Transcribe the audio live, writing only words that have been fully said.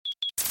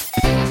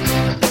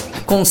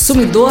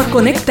Consumidor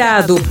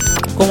Conectado,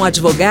 com o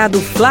advogado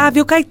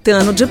Flávio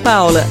Caetano de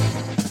Paula.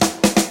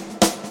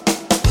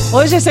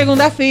 Hoje é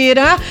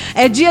segunda-feira,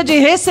 é dia de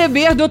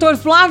receber Dr.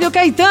 Flávio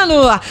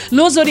Caetano,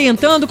 nos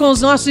orientando com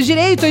os nossos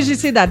direitos de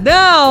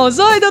cidadãos.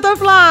 Oi, Dr.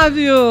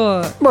 Flávio!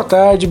 Boa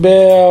tarde,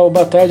 Bel.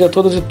 Boa tarde a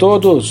todas e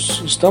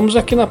todos. Estamos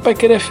aqui na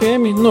Paiquerê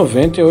FM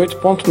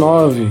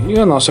 98.9 e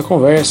a nossa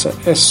conversa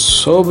é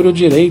sobre o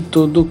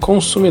direito do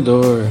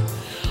consumidor.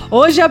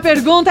 Hoje a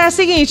pergunta é a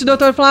seguinte,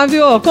 Dr.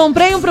 Flávio.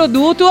 Comprei um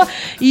produto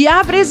e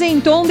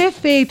apresentou um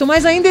defeito,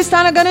 mas ainda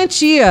está na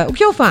garantia. O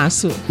que eu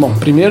faço? Bom,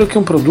 primeiro que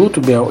um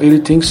produto, Bel, ele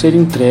tem que ser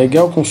entregue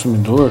ao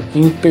consumidor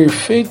em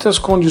perfeitas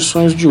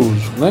condições de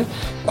uso, né?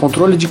 O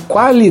controle de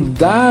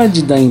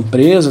qualidade da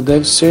empresa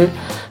deve ser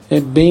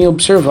bem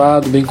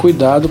observado, bem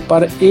cuidado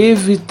para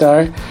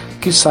evitar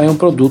que saiam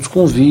produtos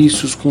com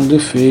vícios, com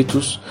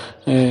defeitos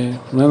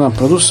na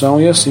produção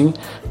e assim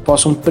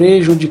possam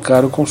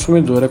prejudicar o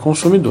consumidor, a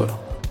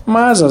consumidora.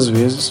 Mas às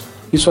vezes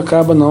isso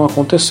acaba não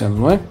acontecendo,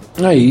 não é?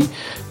 Aí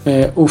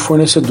o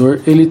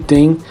fornecedor ele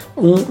tem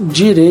um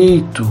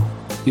direito,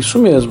 isso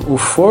mesmo, o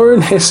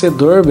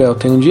fornecedor, Bel,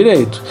 tem um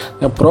direito.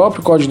 O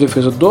próprio Código de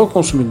Defesa do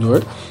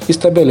Consumidor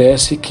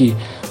estabelece que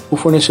o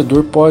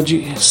fornecedor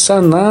pode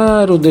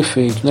sanar o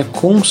defeito,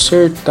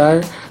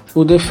 consertar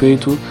o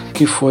defeito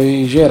que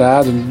foi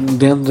gerado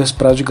dentro desse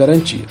prazo de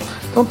garantia.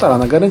 Então tá lá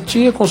na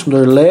garantia, o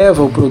consumidor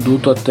leva o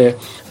produto até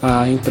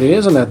a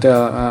empresa, até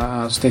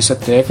a assistência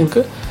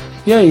técnica,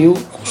 e aí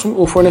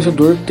o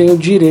fornecedor tem o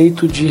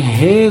direito de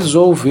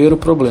resolver o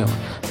problema.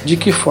 De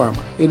que forma?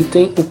 Ele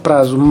tem o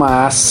prazo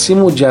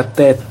máximo de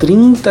até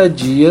 30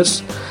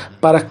 dias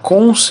para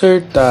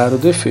consertar o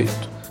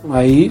defeito.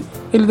 Aí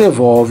ele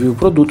devolve o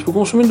produto para o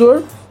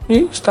consumidor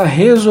e está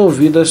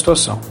resolvida a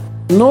situação.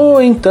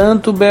 No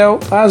entanto, Bel,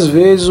 às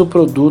vezes o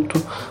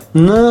produto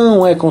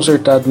não é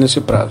consertado nesse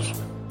prazo.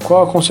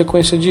 Qual a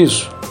consequência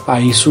disso?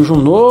 Aí surge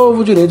um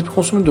novo direito para o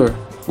consumidor.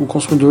 O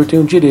consumidor tem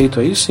o direito,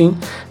 aí sim,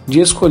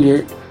 de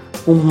escolher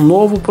um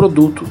novo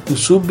produto em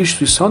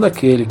substituição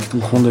daquele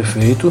com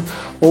defeito,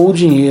 ou o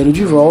dinheiro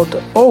de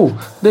volta, ou,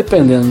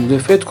 dependendo do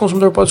defeito, o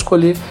consumidor pode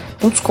escolher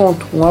um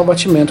desconto, um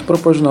abatimento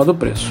proporcional do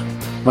preço.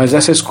 Mas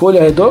essa escolha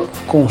é do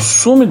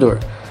consumidor,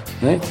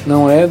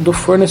 não é do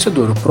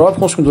fornecedor. O próprio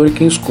consumidor é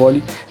quem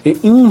escolhe e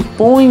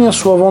impõe a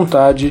sua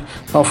vontade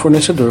ao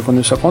fornecedor quando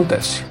isso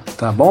acontece.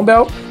 Tá bom,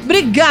 Bel?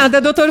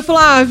 Obrigada, Dr.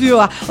 Flávio.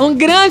 Um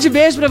grande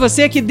beijo pra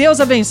você, que Deus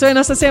abençoe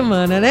nossa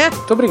semana,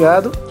 Muito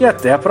obrigado e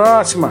até a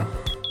próxima.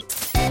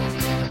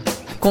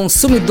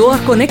 Consumidor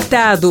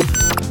Conectado,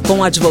 com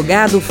o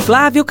advogado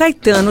Flávio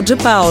Caetano de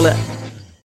Paula.